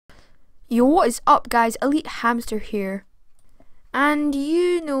Yo, what is up guys, Elite Hamster here, and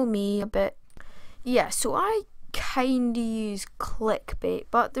you know me a bit. Yeah, so I kinda use clickbait,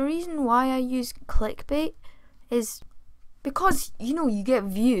 but the reason why I use clickbait is because, you know, you get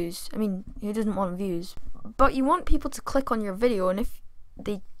views. I mean, who doesn't want views? But you want people to click on your video, and if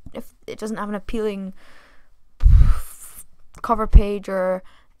it doesn't have an appealing cover page or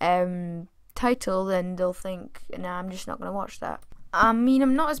title, then they'll think, nah, I'm just not gonna watch that. I mean,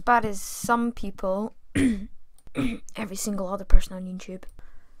 I'm not as bad as some people, every single other person on YouTube,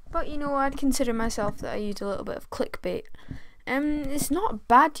 but you know, I'd consider myself that I use a little bit of clickbait. It's not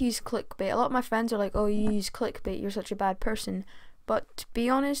bad to use clickbait. A lot of my friends are like, oh, you use clickbait, you're such a bad person. But to be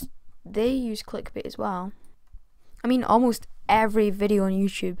honest, they use clickbait as well. I mean, almost every video on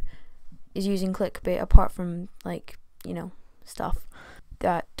YouTube is using clickbait, apart from, like, you know, stuff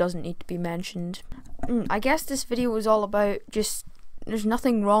that doesn't need to be mentioned. I guess this video was all about just, there's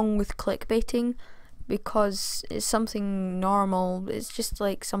nothing wrong with clickbaiting because it's something normal. It's just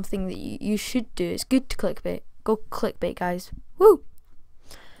like something that you should do. It's good to clickbait. Go clickbait, guys. Woo!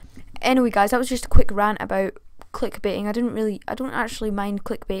 Anyway, guys, that was just a quick rant about clickbaiting. I don't actually mind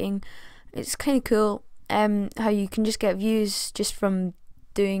clickbaiting. It's kind of cool how you can just get views just from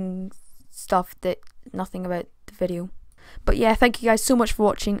doing stuff that nothing about the video. But yeah, thank you guys so much for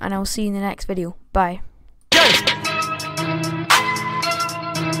watching, and I will see you in the next video. Bye.